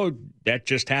that, no, that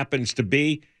just happens to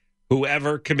be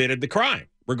whoever committed the crime,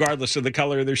 regardless of the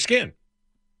color of their skin.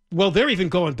 Well, they're even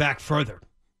going back further,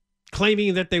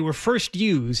 claiming that they were first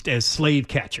used as slave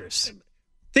catchers.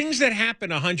 Things that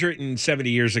happened 170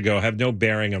 years ago have no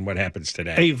bearing on what happens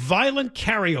today. A violent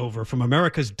carryover from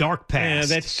America's dark past.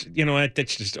 Yeah,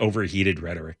 that's just overheated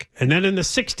rhetoric. And then in the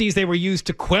 60s, they were used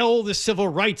to quell the civil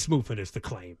rights movement, is the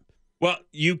claim. Well,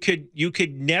 you could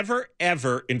never,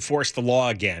 ever enforce the law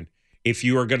again if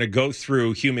you are going to go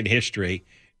through human history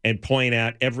and point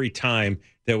out every time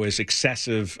there was an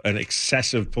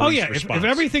excessive police response. If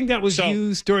everything that was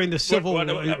used during the civil,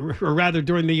 or rather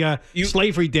during the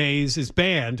slavery days is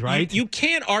banned, right? You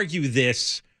can't argue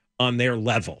this on their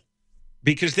level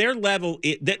because their level,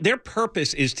 their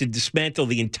purpose is to dismantle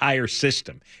the entire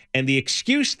system. And the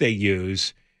excuse they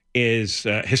use is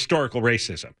historical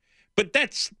racism. But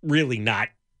that's really not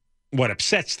what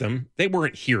upsets them. They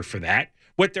weren't here for that.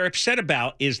 What they're upset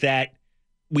about is that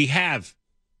we have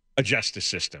a justice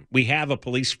system. We have a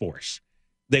police force.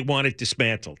 They want it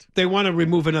dismantled. They want to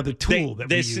remove another tool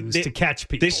we use to catch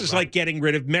people. This is like getting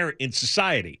rid of merit in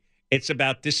society. It's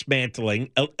about dismantling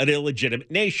an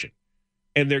illegitimate nation.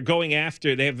 And they're going after,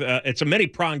 it's a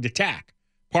many-pronged attack.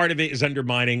 Part of it is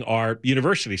undermining our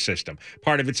university system.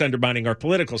 Part of it's undermining our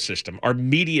political system, our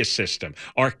media system.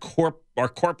 Our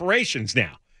corporations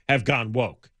now have gone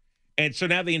woke. And so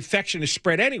now the infection is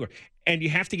spread anywhere. And you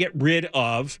have to get rid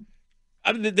of,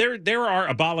 there are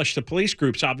abolish the police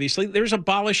groups, obviously. There's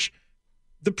abolish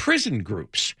the prison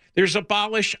groups. There's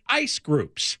abolish ICE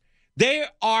groups. They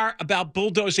are about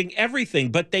bulldozing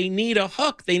everything, but they need a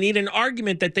hook. They need an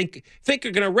argument that they think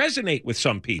are going to resonate with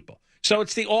some people. So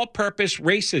it's the all-purpose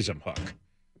racism hook.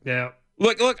 Yeah.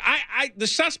 Look, the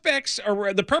suspects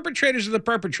are the perpetrators of the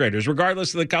perpetrators,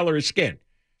 regardless of the color of skin.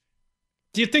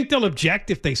 Do you think they'll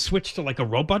object if they switch to like a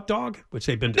robot dog, which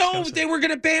they've been discussing? No, they were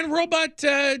going to ban robot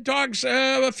dogs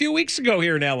a few weeks ago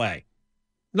here in L.A.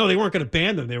 No, they weren't going to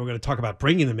ban them. They were going to talk about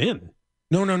bringing them in.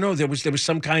 No. There was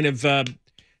some kind of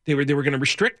they were going to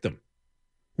restrict them.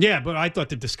 Yeah, but I thought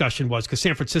the discussion was because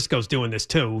San Francisco's doing this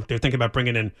too. They're thinking about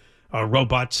bringing in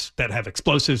robots that have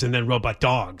explosives and then robot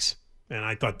dogs. And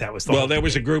I thought that was the Well, there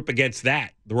was a group against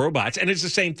that, the robots. And it's the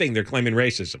same thing. They're claiming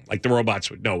racism. Like the robots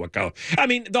would know what color. I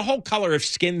mean, the whole color of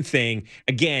skin thing,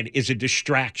 again, is a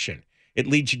distraction. It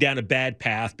leads you down a bad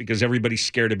path because everybody's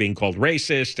scared of being called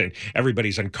racist and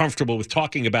everybody's uncomfortable with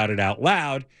talking about it out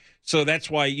loud. So that's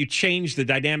why you change the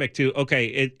dynamic to,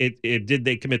 okay, did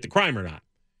they commit the crime or not?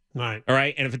 Right. All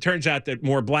right. And if it turns out that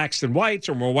more blacks than whites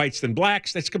or more whites than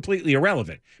blacks, that's completely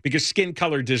irrelevant because skin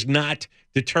color does not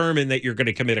determine that you're going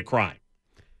to commit a crime.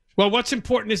 Well, what's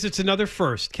important is it's another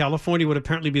first. California would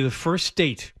apparently be the first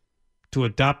state to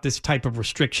adopt this type of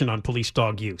restriction on police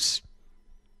dog use.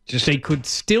 They could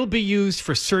still be used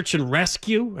for search and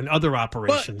rescue and other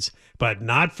operations, but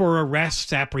not for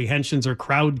arrests, apprehensions, or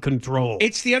crowd control.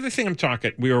 It's the other thing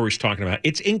we're always talking about.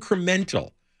 It's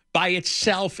incremental. By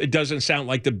itself, it doesn't sound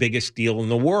like the biggest deal in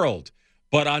the world.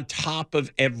 But on top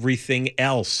of everything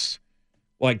else,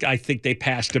 like I think they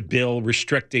passed a bill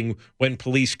restricting when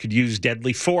police could use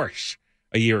deadly force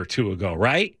a year or two ago,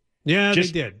 right? Yeah, they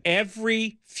did.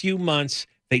 Every few months,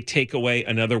 they take away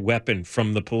another weapon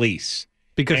from the police.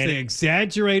 Because they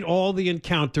exaggerate all the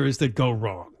encounters that go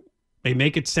wrong. They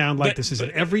make it sound like this is an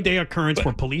everyday occurrence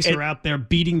where police are out there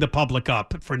beating the public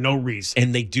up for no reason.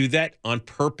 And they do that on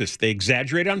purpose. They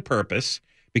exaggerate on purpose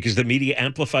because the media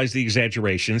amplifies the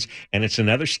exaggerations, and it's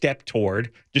another step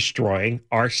toward destroying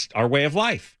our way of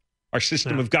life, our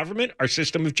system of government, our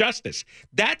system of justice.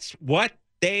 That's what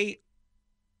they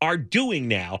are doing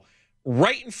now,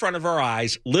 right in front of our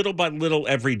eyes, little by little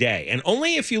every day. And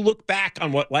only if you look back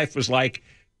on what life was like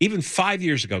even 5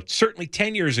 years ago, certainly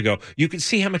 10 years ago, you can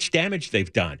see how much damage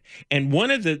they've done. And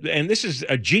and this is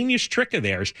a genius trick of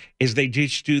theirs, is they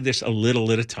just do this a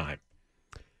little at a time.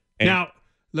 Now,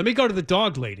 let me go to the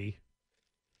dog lady.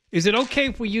 Is it okay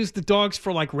if we use the dogs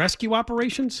for like rescue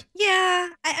operations? Yeah.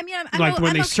 I mean, like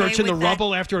when they okay search in the with that.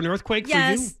 rubble after an earthquake for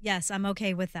you? Yes, I'm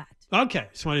okay with that. Okay.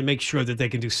 Just want to make sure that they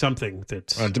can do something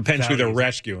that's. It depends who they're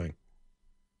rescuing.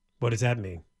 What does that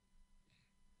mean?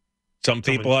 Some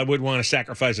people I would want to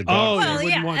sacrifice a dog. Oh, Well, you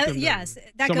wouldn't want them to- yes,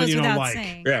 that someone goes you don't without like.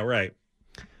 saying. Yeah, right.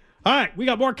 All right, we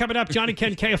got more coming up. Johnny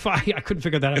Ken, KFI. I couldn't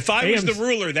figure that out. If I was AM's the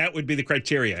ruler, that would be the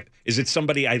criteria. Is it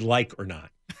somebody I like or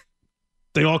not?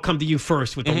 They all come to you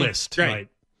first with the list. Right.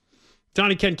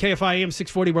 Johnny Ken, KFI AM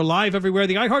 640. We're live everywhere.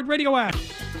 The iHeartRadio app.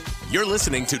 You're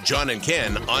listening to John and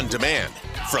Ken on demand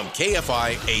from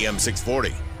KFI AM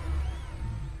 640.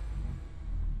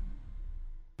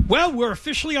 Well, we're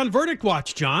officially on verdict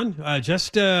watch, John.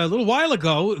 Just a little while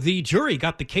ago, the jury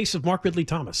got the case of Mark Ridley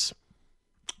Thomas.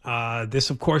 This,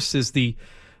 of course, is the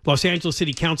Los Angeles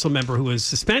City Council member who was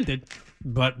suspended,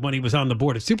 but when he was on the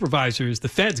Board of Supervisors, the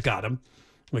feds got him,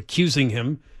 accusing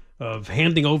him of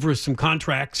handing over some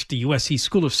contracts to USC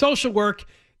School of Social Work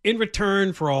in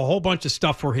return for a whole bunch of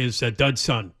stuff for his dud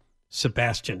son,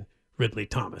 Sebastian Ridley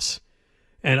Thomas.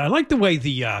 And I like the way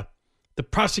the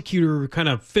prosecutor kind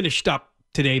of finished up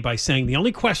today by saying the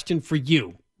only question for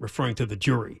you, referring to the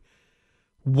jury,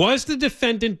 was the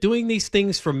defendant doing these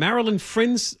things for Marilyn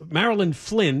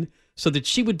Flynn so that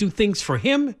she would do things for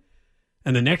him?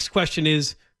 And the next question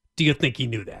is, do you think he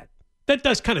knew that? That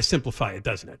does kind of simplify it,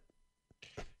 doesn't it?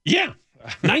 Yeah.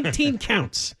 19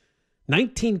 counts.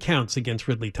 19 counts against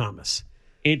Ridley Thomas.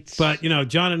 But,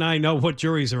 John and I know what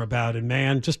juries are about, and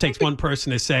man, just takes one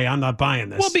person to say, I'm not buying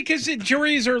this. Well, because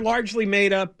juries are largely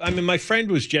made up. I mean, my friend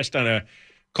was just on a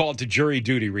call to jury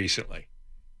duty recently.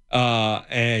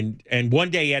 And one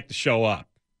day he had to show up.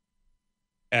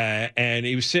 And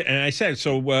he was sitting, and I said,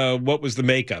 so what was the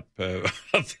makeup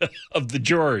of the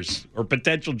jurors or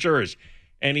potential jurors?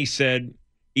 And he said,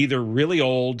 either really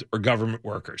old or government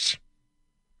workers.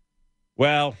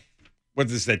 Well, what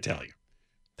does that tell you?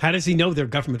 How does he know they're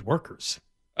government workers?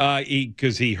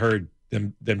 Because he heard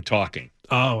them talking.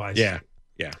 Oh, I see.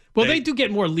 Yeah. Well, they do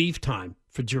get more leave time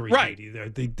for jury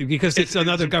duty. Because it's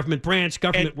another government branch,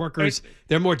 government workers,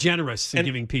 they're more generous in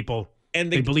giving people,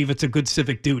 and they believe it's a good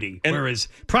civic duty. Whereas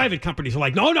private companies are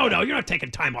like, no, you're not taking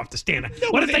time off to stand.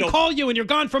 What if they call you and you're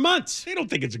gone for months? They don't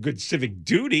think it's a good civic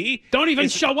duty. Don't even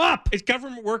show up.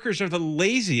 Government workers are the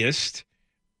laziest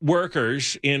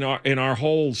workers in our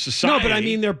whole society. No, but I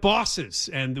mean, they're bosses,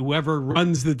 and whoever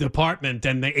runs the department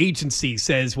and the agency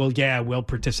says, well, yeah, we'll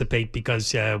participate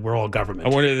because we're all government.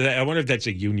 I wonder if that's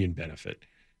a union benefit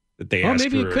that they ask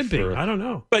maybe for, it could be. I don't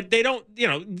know. But they don't,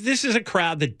 this is a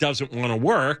crowd that doesn't want to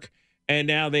work, and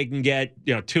now they can get,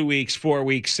 2 weeks, 4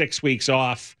 weeks, 6 weeks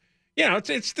off.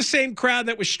 It's the same crowd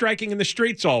that was striking in the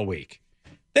streets all week.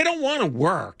 They don't want to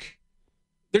work.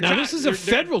 This is a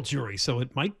federal jury, so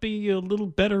it might be a little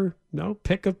better,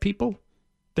 pick of people.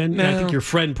 Then I think your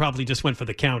friend probably just went for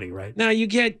the county, right? Now you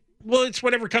get, it's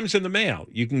whatever comes in the mail.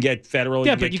 You can get federal.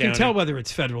 Yeah, but you can tell whether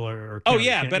it's federal or county. Oh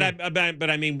yeah, but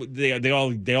I mean they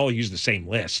all use the same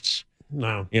lists.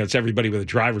 No, it's everybody with a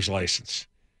driver's license.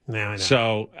 No, I know.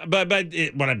 So,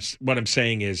 what I'm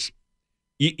saying is,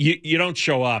 you don't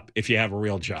show up if you have a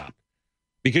real job,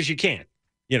 because you can't.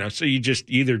 So you just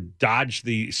either dodge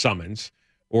the summons,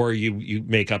 or you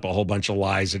make up a whole bunch of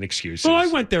lies and excuses. Well, I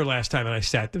went there last time and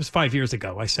it was 5 years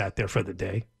ago. I sat there for the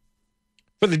day.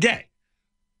 For the day?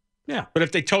 Yeah. But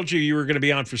if they told you were going to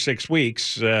be on for 6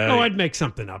 weeks... I'd make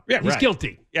something up. Yeah, he's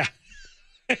guilty. Yeah.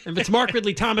 If it's Mark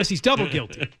Ridley Thomas, he's double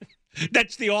guilty.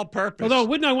 That's the all-purpose. Although,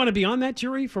 wouldn't I want to be on that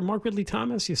jury for Mark Ridley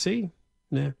Thomas, you see?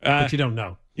 Yeah, but you don't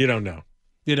know. You don't know.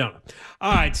 You don't know.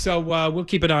 All right, so we'll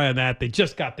keep an eye on that. They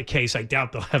just got the case. I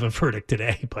doubt they'll have a verdict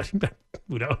today, but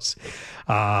who knows?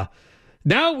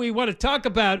 Now we want to talk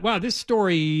about, this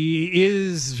story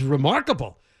is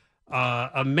remarkable.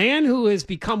 A man who has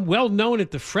become well known at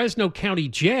the Fresno County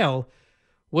Jail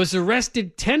was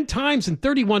arrested 10 times in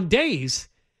 31 days.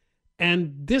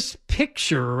 And this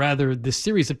picture, or rather this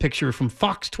series of pictures from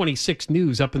Fox 26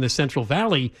 News up in the Central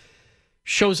Valley,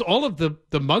 shows all of the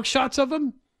mugshots of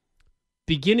him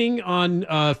beginning on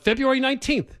February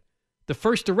 19th, the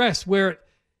first arrest, where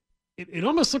it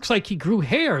almost looks like he grew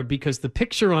hair, because the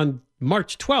picture on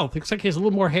March 12th looks like he has a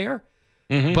little more hair.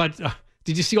 Mm-hmm. But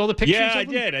did you see all the pictures? Yeah, of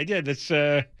him? I did. It's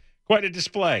quite a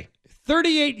display.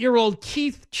 38-year-old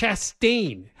Keith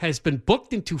Chastain has been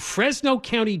booked into Fresno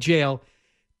County Jail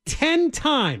 10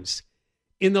 times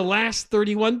in the last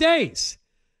 31 days.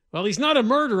 Well, he's not a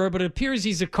murderer, but it appears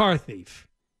he's a car thief.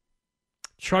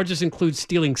 Charges include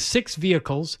stealing 6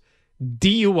 vehicles,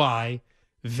 DUI,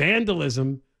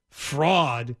 vandalism,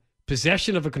 fraud,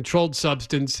 possession of a controlled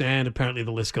substance, and apparently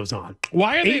the list goes on.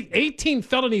 Why are they 18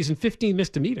 felonies and 15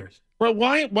 misdemeanors? Well,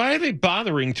 why are they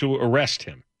bothering to arrest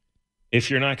him if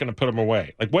you're not going to put him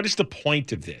away? Like, what is the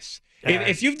point of this?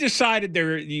 If you've decided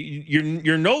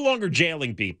you're no longer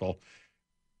jailing people,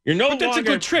 you're no longer. That's a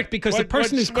good trick because the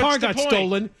person whose car got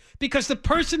stolen. Because the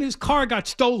person whose car got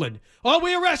stolen. Oh,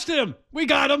 we arrested him. We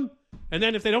got him. And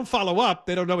then if they don't follow up,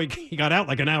 they don't know he got out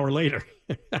like an hour later.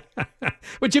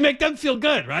 Would you make them feel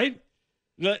good, right?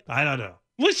 I don't know.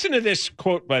 Listen to this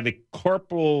quote by the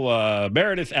Corporal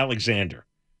Meredith Alexander,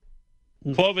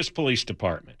 Clovis Police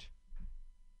Department.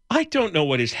 I don't know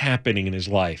what is happening in his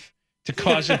life to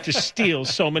cause him to steal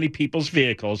so many people's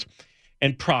vehicles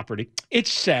and property.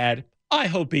 It's sad. I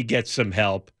hope he gets some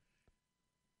help.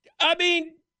 I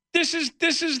mean, this is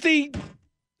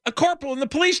a corporal in the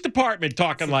police department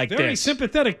talking like this. Very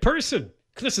sympathetic person.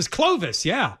 This is Clovis,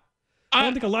 yeah. I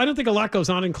don't think a lot goes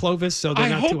on in Clovis, so they're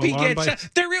not too alarmed by it.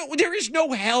 There is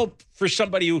no help for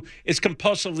somebody who is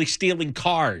compulsively stealing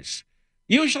cars.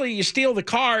 Usually, you steal the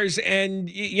cars and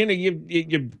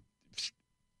you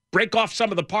break off some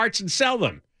of the parts and sell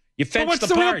them. You fence what's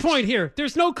the real point here?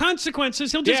 There's no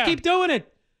consequences. He'll just keep doing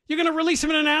it. You're going to release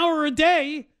him in an hour or a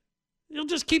day. He'll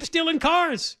just keep stealing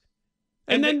cars.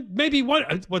 And then maybe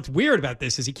what's weird about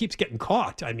this is he keeps getting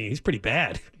caught. I mean, he's pretty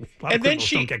bad. A lot of criminals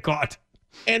don't get caught.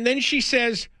 And then she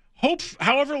says,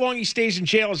 however long he stays in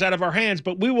jail is out of our hands,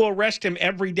 but we will arrest him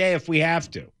every day if we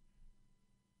have to.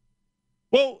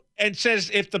 Well, and says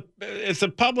if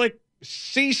the public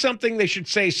sees something, they should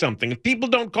say something. If people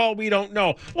don't call, we don't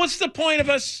know. What's the point of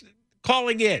us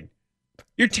calling in?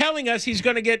 You're telling us he's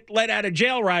going to get let out of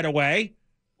jail right away.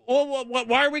 Well,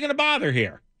 why are we going to bother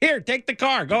here? Here, take the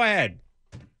car. Go ahead.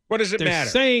 What does it matter? They're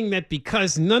saying that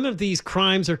because none of these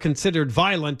crimes are considered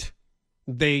violent,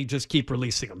 they just keep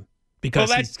releasing him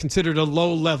because he's considered a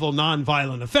low-level,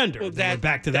 non-violent offender. Well, we're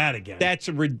back to that again. That's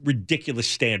a ridiculous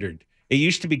standard. It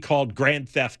used to be called grand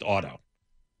theft auto,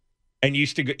 and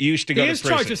used to go to prison. He is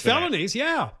charged with felonies,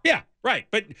 yeah. Yeah, right.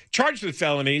 But charged with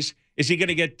felonies, is he going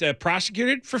to get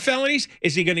prosecuted for felonies?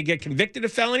 Is he going to get convicted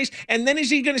of felonies? And then is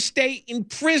he going to stay in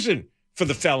prison for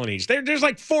the felonies? There's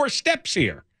like 4 steps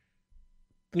here.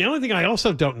 The only thing I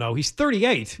also don't know, he's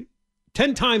 38.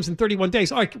 10 times in 31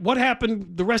 days. All right, what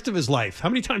happened the rest of his life? How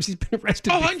many times he's been arrested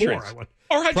before? Hundreds.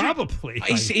 Probably.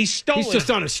 He's stolen. He's just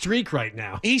on a streak right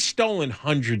now. He's stolen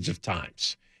hundreds of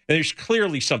times. And there's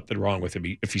clearly something wrong with him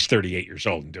if he's 38 years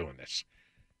old and doing this.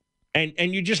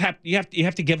 And you just have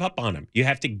to give up on him. You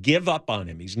have to give up on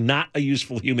him. He's not a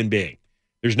useful human being.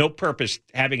 There's no purpose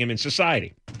having him in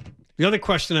society. The other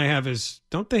question I have is,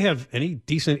 don't they have any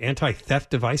decent anti-theft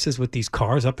devices with these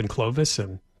cars up in Clovis?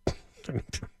 And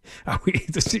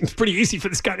it seems pretty easy for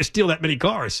this guy to steal that many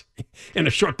cars in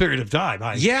a short period of time.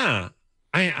 Yeah.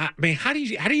 I mean, how do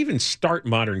you even start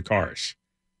modern cars?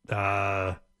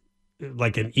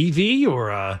 Like an EV or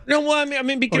a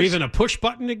because or even a push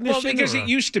button ignition. Well, because it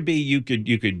used to be you could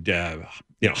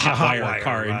hotwire a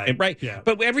car, right? Yeah.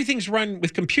 But everything's run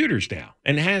with computers now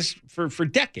and has for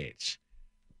decades.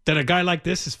 That a guy like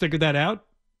this has figured that out.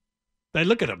 I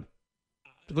look at him.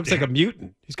 It looks like a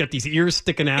mutant. He's got these ears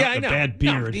sticking out and a bad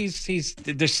beard. No, he's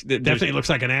definitely looks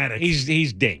like an addict.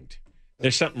 He's dinged.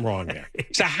 There's something wrong there.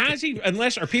 So has he?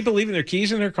 Are people leaving their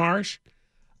keys in their cars?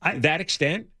 That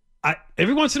extent?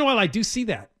 Every once in a while, I do see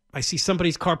that. I see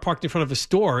somebody's car parked in front of a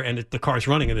store and the car's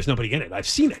running and there's nobody in it. I've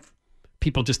seen it.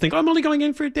 People just think, I'm only going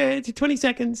in for 20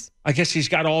 seconds. I guess he's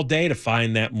got all day to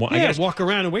find that one. Yeah, walk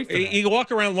around and wait for that. You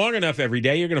walk around long enough every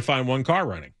day, you're going to find one car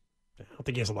running. I don't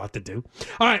think he has a lot to do.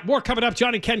 All right, more coming up.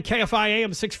 John and Ken, KFI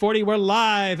AM 640. We're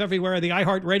live everywhere, the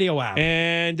iHeart Radio app.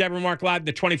 And Deborah Mark live in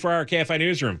the 24-hour KFI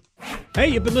newsroom. Hey,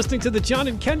 you've been listening to the John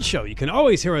and Ken Show. You can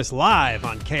always hear us live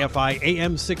on KFI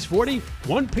AM 640,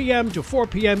 1 p.m. to 4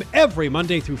 p.m. every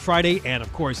Monday through Friday, and,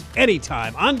 of course,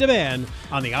 anytime on demand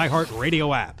on the iHeart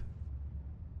Radio app.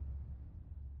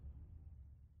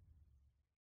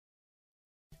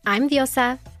 I'm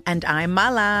Diosa. And I'm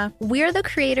Mala. We're the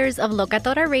creators of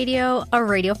Locatora Radio, a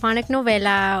radiophonic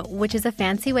novela, which is a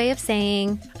fancy way of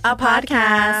saying a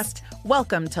podcast.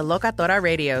 Welcome to Locatora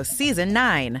Radio Season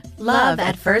 9. Love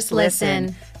at First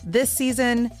Listen. This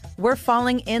season, we're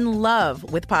falling in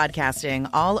love with podcasting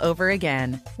all over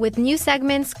again. With new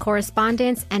segments,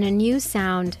 correspondence, and a new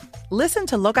sound. Listen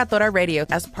to Locatora Radio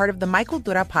as part of the My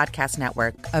Cultura Podcast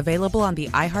Network, available on the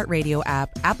iHeartRadio app,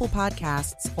 Apple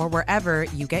Podcasts, or wherever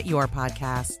you get your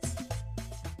podcasts.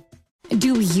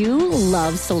 Do you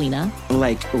love Selena?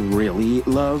 Like, really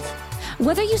love?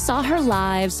 Whether you saw her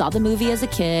live, saw the movie as a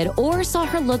kid, or saw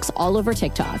her looks all over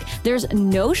TikTok, there's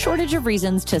no shortage of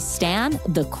reasons to stan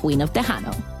the Queen of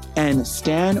Tejano. And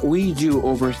Stan, we do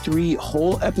over 3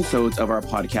 whole episodes of our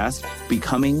podcast,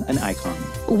 Becoming an Icon.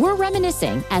 We're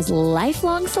reminiscing as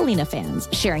lifelong Selena fans,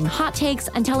 sharing hot takes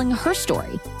and telling her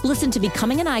story. Listen to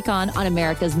Becoming an Icon on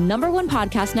America's #1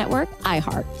 podcast network,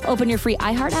 iHeart. Open your free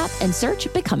iHeart app and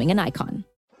search Becoming an Icon.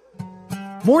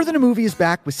 More Than a Movie is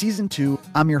back with Season 2.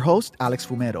 I'm your host, Alex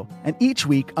Fumero, and each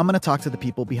week I'm going to talk to the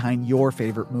people behind your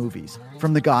favorite movies.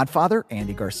 From The Godfather,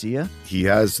 Andy Garcia. He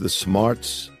has the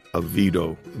smarts of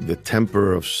Vito, the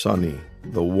temper of Sonny,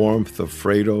 the warmth of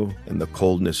Fredo, and the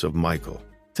coldness of Michael.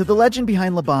 To the legend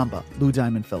behind La Bamba, Lou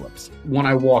Diamond Phillips. When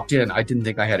I walked in, I didn't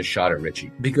think I had a shot at Richie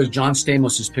because John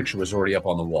Stamos' picture was already up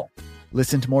on the wall.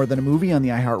 Listen to More Than a Movie on the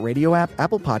iHeartRadio app,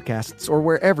 Apple Podcasts, or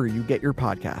wherever you get your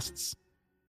podcasts.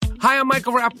 Hi, I'm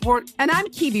Michael Rappaport. And I'm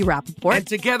Kibi Rappaport. And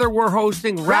together we're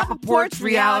hosting Rappaport's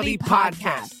Reality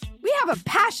Podcast. We have a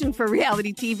passion for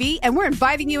reality TV, and we're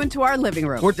inviting you into our living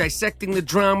room. We're dissecting the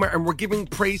drama, and we're giving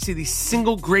praise to the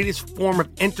single greatest form of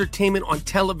entertainment on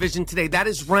television today. That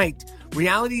is right.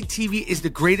 Reality TV is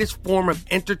the greatest form of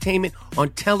entertainment on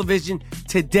television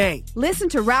today. Listen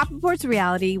to Rappaport's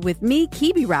Reality with me,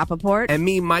 Kibi Rappaport. And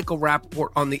me, Michael Rappaport,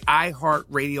 on the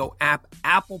iHeartRadio app,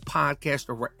 Apple Podcast,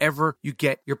 or wherever you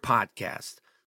get your podcast.